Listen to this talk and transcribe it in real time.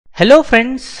Hello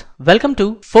friends, welcome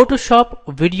to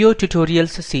Photoshop video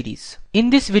tutorials series. In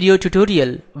this video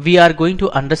tutorial, we are going to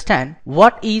understand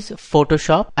what is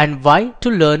Photoshop and why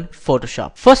to learn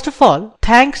Photoshop. First of all,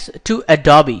 thanks to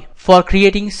Adobe for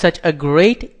creating such a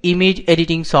great image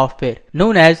editing software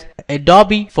known as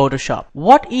Adobe Photoshop.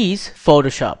 What is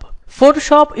Photoshop?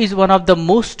 Photoshop is one of the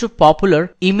most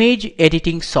popular image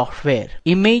editing software.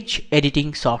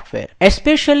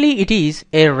 Especially it is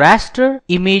a raster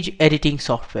image editing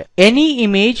software. Any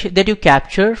image that you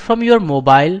capture from your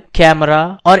mobile,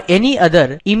 camera or any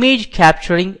other image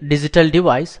capturing digital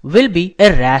device will be a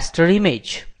raster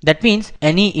image. That means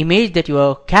any image that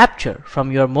you capture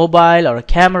from your mobile or a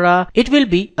camera, it will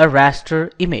be a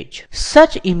raster image.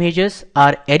 Such images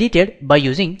are edited by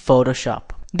using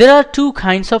Photoshop. There are two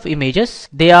kinds of images.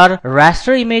 They are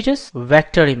raster images,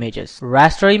 vector images.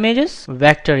 Raster images,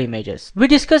 vector images. We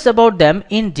discuss about them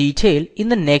in detail in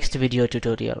the next video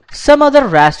tutorial. Some other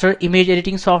raster image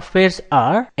editing softwares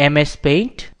are MS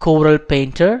Paint, Corel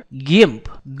Painter, GIMP,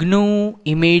 GNU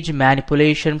Image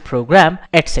Manipulation Program,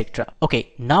 etc.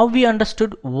 Okay, now we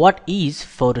understood what is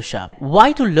Photoshop.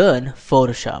 Why to learn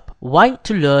Photoshop? Why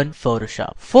to learn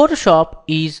Photoshop? Photoshop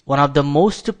is one of the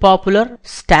most popular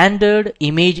standard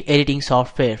image editing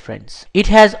software, friends. It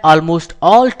has almost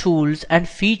all tools and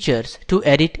features to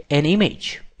edit an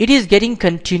image. It is getting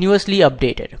continuously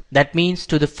updated. That means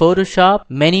to the Photoshop,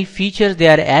 many features they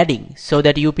are adding so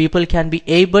that you people can be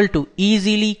able to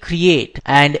easily create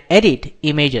and edit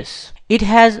images. It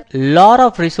has lot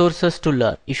of resources to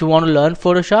learn. If you want to learn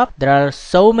Photoshop, there are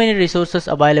so many resources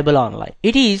available online.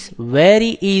 It is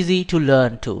very easy to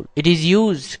learn tool. It is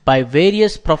used by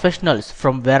various professionals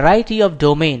from variety of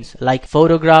domains like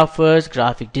photographers,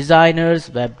 graphic designers,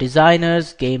 web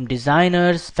designers, game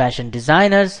designers, fashion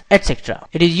designers, etc.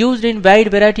 It is used in wide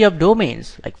variety of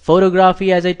domains like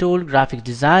photography, as I told, graphic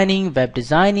designing, web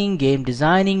designing, game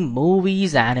designing,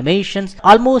 movies, animations.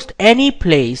 Almost any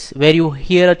place where you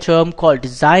hear a term called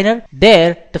designer,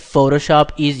 there the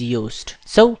Photoshop is used.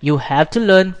 So you have to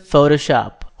learn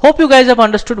Photoshop. Hope you guys have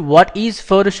understood what is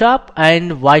Photoshop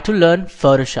and why to learn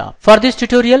Photoshop. For this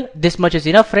tutorial, this much is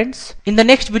enough, friends. In the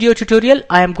next video tutorial,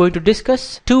 I am going to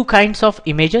discuss two kinds of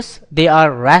images. They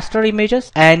are raster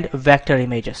images and vector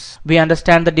images. We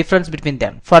understand the difference between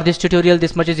them. For this tutorial,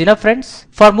 this much is enough, friends.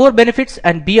 For more benefits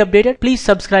and be updated, please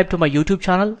subscribe to my YouTube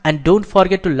channel and don't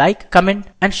forget to like, comment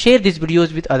and share these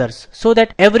videos with others so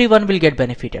that everyone will get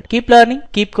benefited. Keep learning,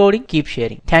 keep coding, keep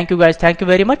sharing. Thank you guys. Thank you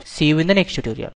very much. See you in the next tutorial.